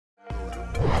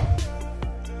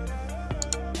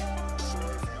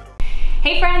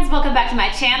Hey friends, welcome back to my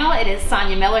channel. It is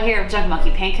Sonia Miller here of Junk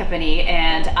Monkey Paint Company,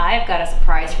 and I've got a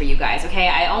surprise for you guys, okay?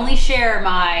 I only share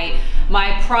my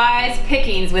prize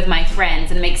pickings with my friends,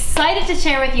 and I'm excited to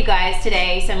share with you guys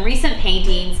today some recent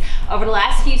paintings over the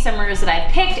last few summers that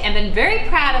I've picked and been very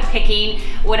proud of picking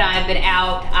when I've been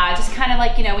out, just kind of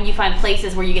like, you know, when you find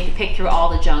places where you get to pick through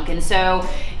all the junk. And so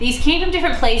these came from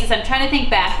different places. I'm trying to think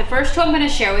back. The first two I'm going to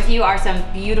share with you are some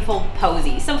beautiful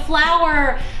posies, some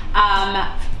flower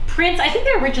prints. I think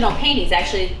they're original paintings,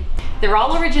 actually. They're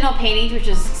all original paintings, which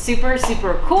is super,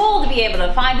 super cool to be able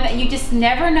to find them, and you just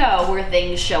never know where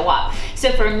things show up.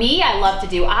 So for me, I love to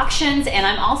do auctions, and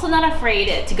I'm also not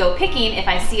afraid to go picking if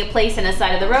I see a place on the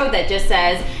side of the road that just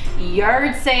says,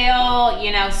 yard sale,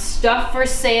 you know, stuff for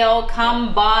sale,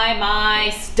 come buy my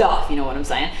stuff, you know what I'm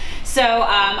saying? So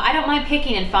I don't mind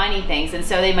picking and finding things, and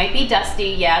so they might be dusty,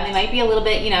 yeah, they might be a little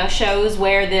bit, you know, shows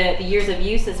where the years of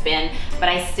use has been, but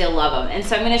I still love them. And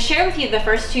so I'm going to share with you the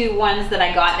first two ones that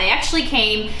I got. They actually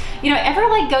came, you know, ever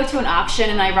like go to an auction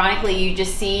and ironically you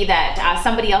just see that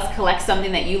somebody else collects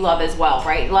something that you love as well,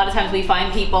 right? A lot of times we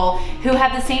find people who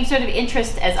have the same sort of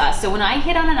interest as us. So when I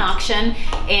hit on an auction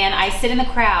and I sit in the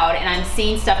crowd and I'm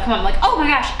seeing stuff come up, I'm like, oh my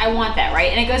gosh, I want that,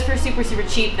 right? And it goes for super, super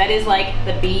cheap. That is like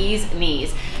the bee's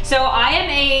knees. So I am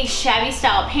a shabby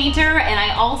style painter, and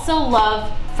I also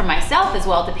love for myself as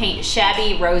well to paint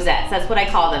shabby rosettes. That's what I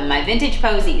call them, my vintage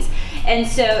posies. And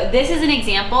so this is an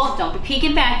example, don't be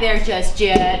peeking back there just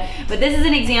yet, but this is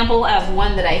an example of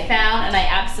one that I found and I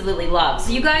absolutely love.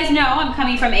 So you guys know I'm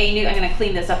coming from a new, I'm gonna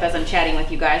clean this up as I'm chatting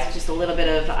with you guys, just a little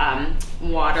bit of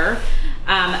water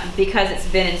because it's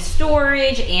been in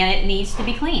storage and it needs to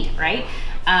be cleaned, right?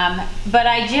 But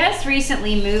I just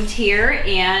recently moved here,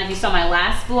 and if you saw my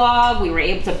last vlog, we were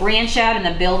able to branch out in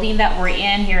the building that we're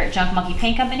in here at Junk Monkey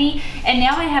Paint Company, and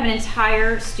now I have an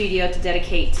entire studio to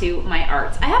dedicate to my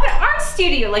arts. I have an art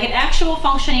studio, like an actual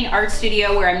functioning art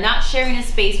studio where I'm not sharing a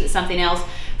space with something else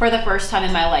for the first time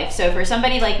in my life. So for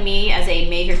somebody like me as a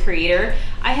major creator,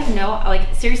 I have no,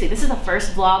 like seriously, this is the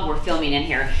first vlog we're filming in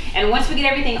here. And once we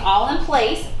get everything all in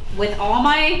place, with all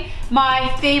my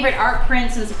favorite art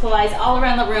prints and supplies all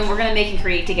around the room, we're gonna make and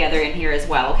create together in here as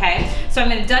well, okay? So I'm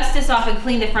gonna dust this off and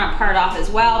clean the front part off as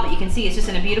well, but you can see it's just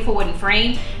in a beautiful wooden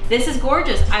frame. This is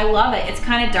gorgeous, I love it. It's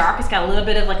kind of dark, it's got a little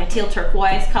bit of like a teal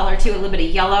turquoise color to it, a little bit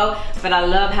of yellow, but I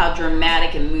love how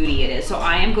dramatic and moody it is. So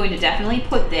I am going to definitely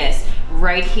put this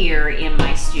right here in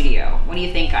my studio. What do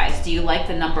you think, guys? Do you like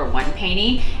the #1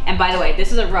 painting? And by the way,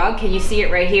 this is a rug, can you see it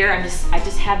right here? I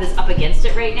just have this up against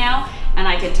it right now, and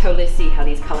I can totally see how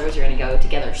these colors are gonna go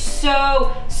together.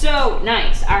 So, so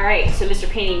nice. All right, so Mr.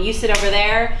 Painting, you sit over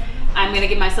there. I'm gonna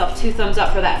give myself 2 thumbs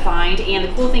up for that find. And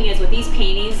the cool thing is with these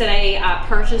paintings that I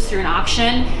purchased through an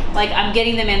auction, like I'm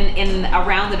getting them in a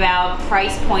roundabout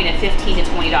price point of $15 to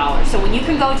 $20. So when you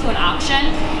can go to an auction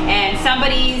and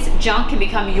somebody's junk can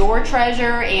become your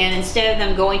treasure, and instead of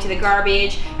them going to the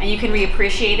garbage and you can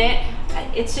reappreciate it,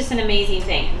 it's just an amazing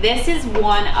thing. This is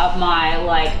one of my,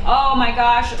 like, oh my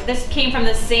gosh, this came from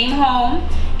the same home.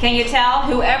 Can you tell?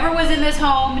 Whoever was in this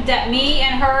home, me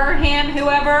and her, him,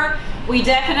 whoever, we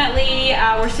definitely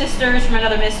were sisters from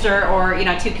another mister, or, you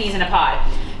know, 2 peas in a pod.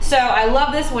 So I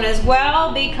love this one as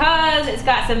well because it's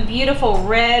got some beautiful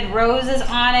red roses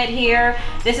on it here.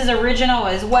 This is original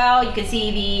as well. You can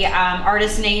see the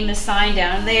artist's name is signed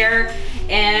down there.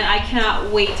 And I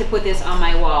cannot wait to put this on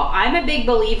my wall. I'm a big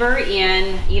believer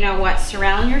in, you know what,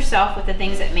 surround yourself with the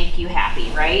things that make you happy,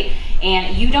 right?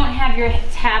 And you don't have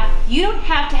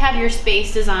to have your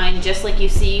space designed just like you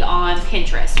see on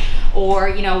Pinterest, or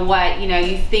you know what, you know,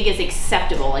 you think is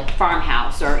acceptable, like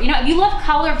farmhouse, or you know, if you love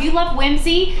color, if you love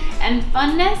whimsy and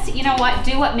funness, you know what,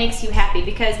 do what makes you happy.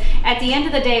 Because at the end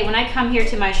of the day, when I come here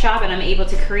to my shop and I'm able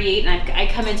to create, and I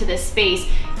come into this space,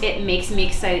 it makes me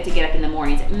excited to get up in the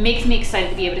mornings. It makes me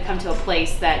excited to be able to come to a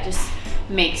place that just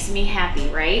makes me happy,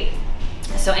 right?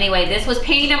 So anyway, this was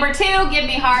painting #2. Give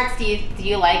me hearts. Do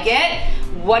you like it?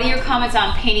 What are your comments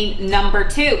on painting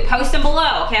 #2? Post them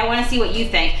below, okay? I want to see what you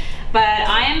think. But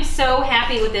I am so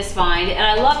happy with this find, and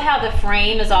I love how the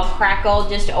frame is all crackled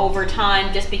just over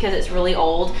time, just because it's really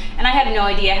old. And I have no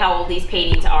idea how old these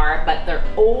paintings are, but they're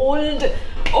old,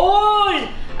 old.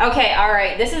 Okay, all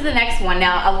right, this is the next one.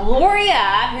 Now,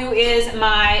 Aloria, who is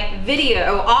my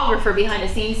videographer behind the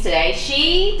scenes today,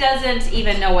 she doesn't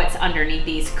even know what's underneath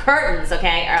these curtains,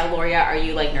 okay? Aloria, are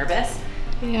you like nervous?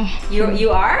 Yeah.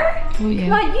 You are? Oh, yeah.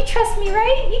 Come on, you trust me,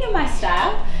 right? You know my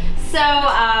style. So,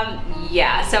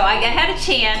 yeah, so I had a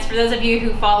chance, for those of you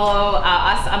who follow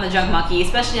us on the Junk Monkey,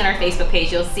 especially on our Facebook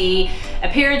page, you'll see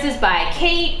appearances by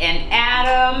Kate and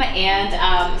Adam,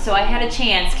 and so I had a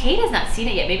chance. Kate has not seen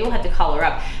it yet, maybe we'll have to call her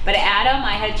up, but Adam,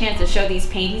 I had a chance to show these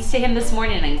paintings to him this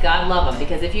morning, and God love him,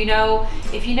 because if you know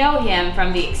him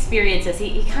from the experiences,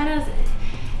 he kind of,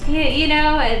 you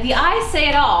know, the eyes say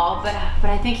it all, but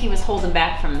I think he was holding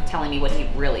back from telling me what he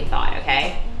really thought,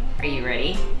 okay? Are you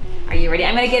ready? Are you ready?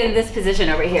 I'm gonna get in this position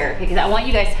over here because I want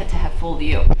you guys to have full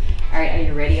view. All right, are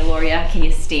you ready, Aloria? Can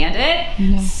you stand it?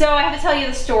 No. So I have to tell you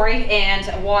the story and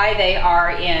why they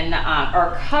are in,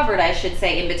 or covered, I should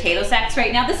say, in potato sacks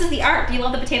right now. This is the art. Do you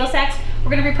love the potato sacks? We're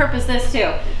gonna repurpose this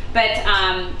too. But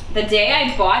the day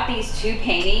I bought these two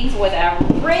paintings was a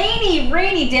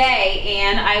rainy day,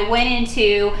 and I went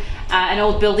into an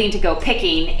old building to go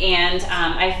picking, and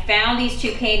I found these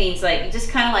two paintings like just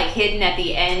kind of like hidden at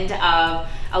the end of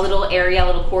a little area, a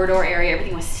little corridor area.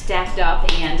 Everything was stacked up,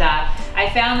 and I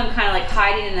found them kind of like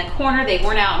hiding in the corner. They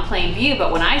weren't out in plain view,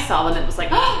 but when I saw them, it was like,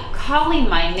 oh, calling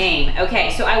my name.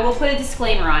 Okay, so I will put a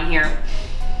disclaimer on here.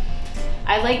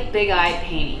 I like big-eyed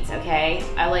paintings, okay?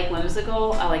 I like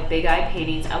whimsical, I like big-eyed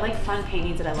paintings, I like fun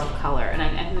paintings, and I love color. And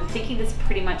I'm thinking this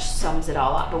pretty much sums it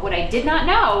all up. But what I did not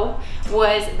know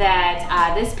was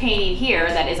that this painting here,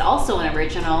 that is also an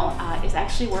original, is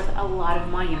actually worth a lot of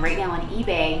money. And right now on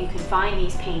eBay, you can find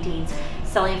these paintings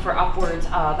selling for upwards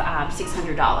of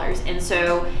 $600. And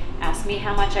so, ask me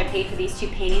how much I paid for these two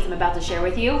paintings I'm about to share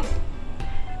with you.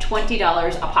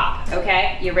 $20 a pop,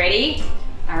 okay? You ready?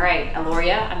 All right,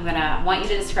 Aloria, I want you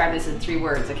to describe this in 3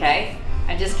 words, okay?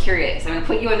 I'm just curious. I'm gonna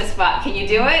put you on the spot. Can you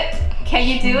do it? Can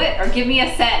you do it? Or give me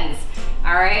a sentence,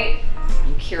 all right?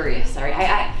 I'm curious, all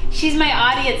right? She's my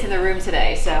audience in the room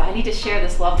today, so I need to share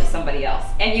this love with somebody else.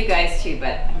 And you guys too,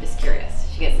 but I'm just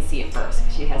curious. She gets to see it first,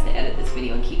 because she has to edit this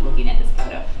video and keep looking at this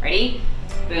photo. Ready?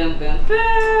 Boom, boom,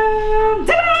 boom,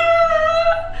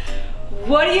 ta-da!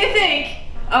 What do you think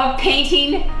of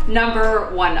painting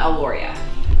number 1, Aloria?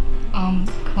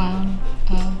 Clown.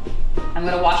 I'm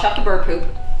gonna wash off the bird poop.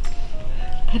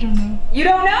 I don't know. You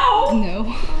don't know?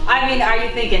 No. I mean, are you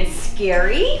thinking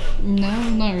scary? No,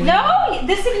 not really. No?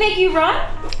 This didn't make you run?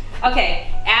 Okay,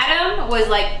 Adam was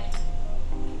like,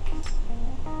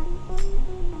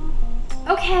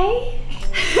 okay.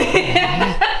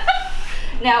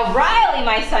 Now Riley,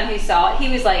 my son who saw it, he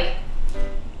was like,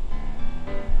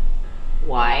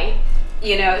 why?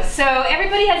 You know, so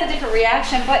everybody has a different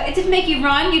reaction, but it didn't make you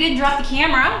run. You didn't drop the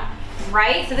camera,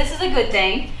 right? So this is a good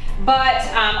thing. But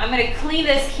I'm gonna clean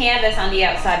this canvas on the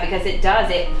outside because it does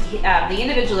it. The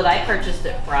individual that I purchased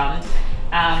it from,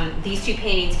 these two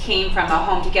paintings came from a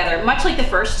home together, much like the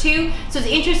first two. So it's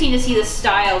interesting to see the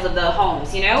styles of the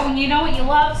homes, you know? When you know what you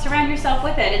love, surround yourself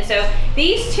with it. And so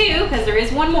these two, because there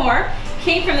is one more,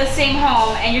 came from the same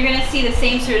home, and you're gonna see the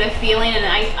same sort of feeling, and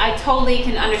I totally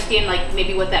can understand like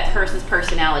maybe what that person's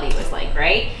personality was like,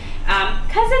 right?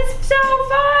 Cause it's so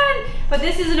fun. But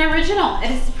this is an original,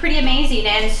 and it's pretty amazing,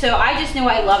 and so I just knew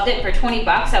I loved it. For 20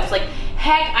 bucks, I was like,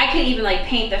 heck, I could even like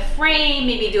paint the frame,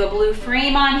 maybe do a blue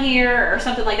frame on here or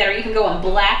something like that, or you can go in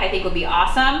black, I think would be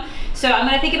awesome. So I'm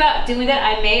gonna think about doing that.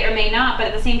 I may or may not, but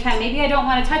at the same time, maybe I don't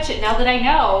wanna touch it now that I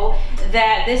know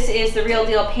that this is the real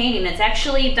deal painting. It's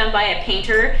actually done by a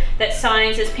painter that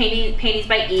signs his paintings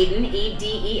by Eden,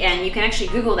 E-D-E-N. You can actually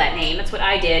Google that name, that's what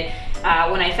I did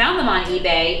when I found them on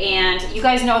eBay. And you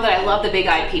guys know that I love the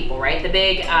big-eyed people, right? The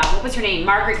big, what was her name?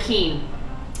 Margaret Keane.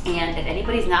 And if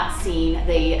anybody's not seen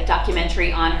the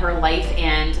documentary on her life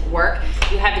and work,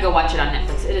 you have to go watch it on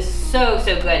Netflix. It is so,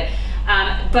 so good.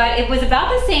 But it was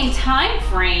about the same time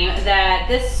frame that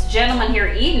this gentleman here,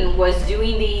 Eden, was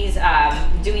doing these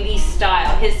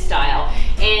style, his style.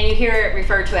 And you hear it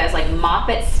referred to as like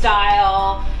Moppet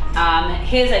style.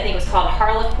 His, I think, was called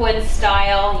Harlequin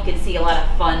style. You can see a lot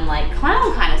of fun, like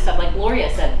clown kind of stuff, like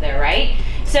Gloria said there, right?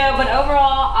 So, but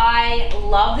overall, I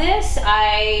love this.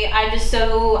 I just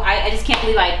can't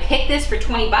believe I picked this for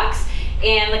 20 bucks.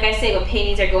 And like I say, well,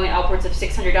 paintings are going upwards of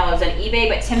 $600 on eBay,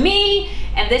 but to me,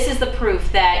 and this is the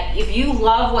proof that if you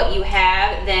love what you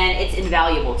have, then it's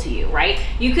invaluable to you, right?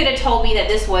 You could have told me that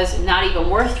this was not even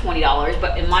worth $20,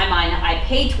 but in my mind, I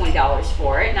paid $20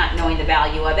 for it, not knowing the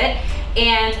value of it.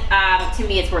 And to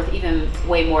me, it's worth even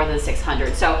way more than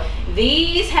 $600. So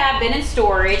these have been in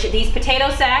storage. These potato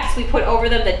sacks, we put over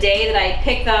them the day that I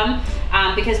picked them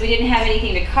because we didn't have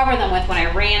anything to cover them with when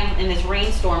I ran in this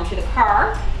rainstorm to the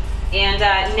car. And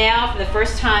now, for the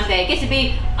first time, they get to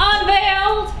be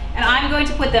unveiled, and I'm going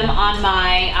to put them on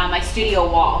my studio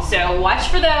wall. So watch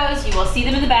for those. You will see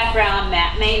them in the background.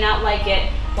 Matt may not like it,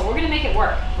 but we're gonna make it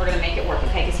work. We're gonna make it work,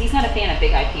 okay? Because he's not a fan of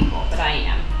big-eyed people, but I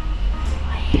am.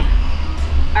 I am.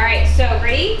 All right, so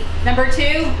ready? Number 2,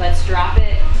 let's drop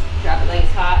it. Drop it like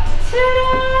it's hot.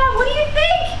 Ta-da! What do you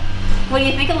think? What do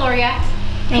you think, Aloria?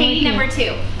 Painting number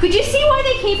 2. Could you see why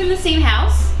they came from the same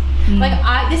house?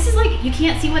 Like, this is like, you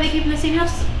can't see why they came from the same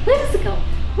house? Whimsical.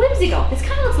 Whimsical. This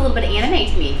kind of looks a little bit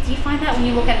anime to me. Do you find that when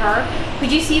you look at her?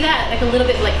 Could you see that? Like a little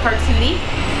bit like cartoony?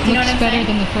 Do you know what I'm saying? It's better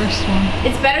than the first one.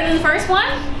 It's better than the first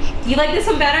one? You like this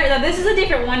one better? Now, this is a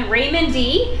different one, Raymond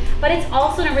D, but it's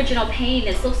also an original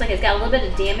painting. This looks like it's got a little bit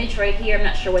of damage right here. I'm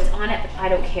not sure what's on it, but I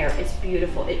don't care. It's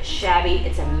beautiful. It's shabby.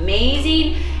 It's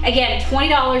amazing. Again,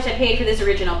 $20 I paid for this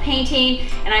original painting,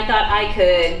 and I thought I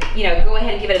could, you know, go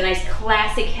ahead and give it a nice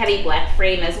classic heavy black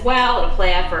frame as well. It'll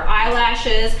play out for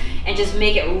eyelashes and just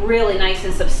make it really nice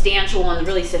and substantial and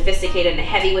really sophisticated and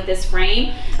heavy with this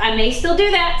frame. I may still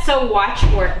do that, so watch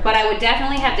for it, but I would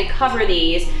definitely have to cover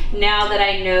these now that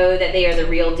I know that they are the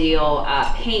real deal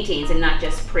paintings and not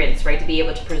just prints, right, to be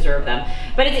able to preserve them.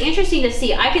 But it's interesting to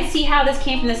see. I could see how this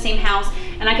came from the same house,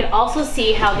 and I could also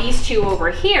see how these two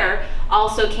over here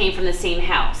also came from the same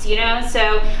house, you know?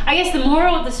 So I guess the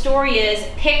moral of the story is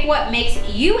pick what makes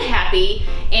you happy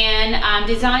and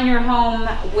design your home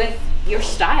with your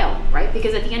style, right?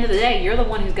 Because at the end of the day, you're the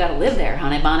one who's got to live there,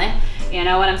 honey bunny. You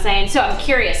know what I'm saying? So I'm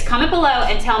curious, comment below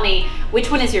and tell me which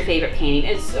one is your favorite painting.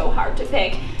 It's so hard to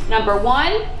pick. Number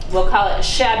 1, we'll call it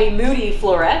Shabby Moody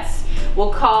Florets.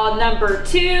 We'll call number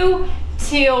 2,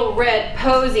 Teal Red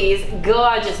Posies.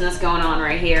 Gorgeousness going on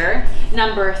right here.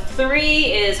 Number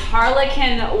 3 is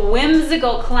Harlequin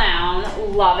Whimsical Clown.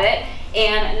 Love it.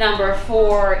 And number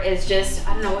 4 is just,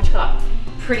 I don't know what you call it,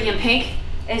 Pretty in Pink.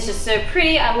 It's just so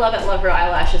pretty. I love it. Love her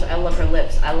eyelashes. I love her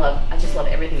lips. I just love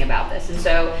everything about this. And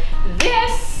so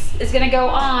this is gonna go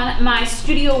on my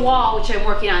studio wall, which I'm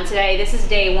working on today. This is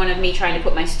day 1 of me trying to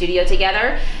put my studio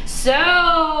together.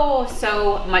 So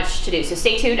much to do. So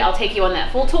stay tuned. I'll take you on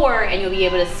that full tour and you'll be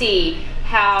able to see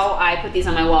how I put these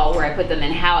on my wall, where I put them,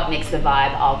 and how it makes the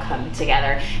vibe all come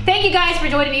together. Thank you guys for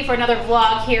joining me for another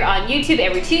vlog here on YouTube.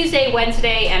 Every Tuesday,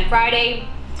 Wednesday, and Friday,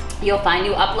 you'll find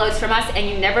new uploads from us, and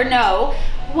you never know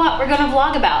what we're gonna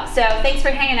vlog about. So thanks for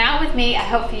hanging out with me. I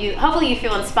hope hopefully you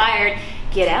feel inspired.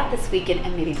 Get out this weekend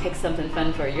and maybe pick something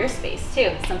fun for your space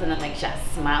too. Something that makes you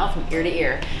smile from ear to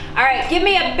ear. All right, give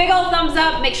me a big old thumbs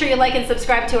up. Make sure you like and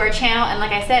subscribe to our channel. And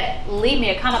like I said, leave me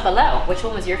a comment below. Which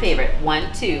one was your favorite?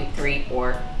 1, 2, 3,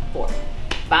 or 4.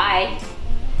 Bye.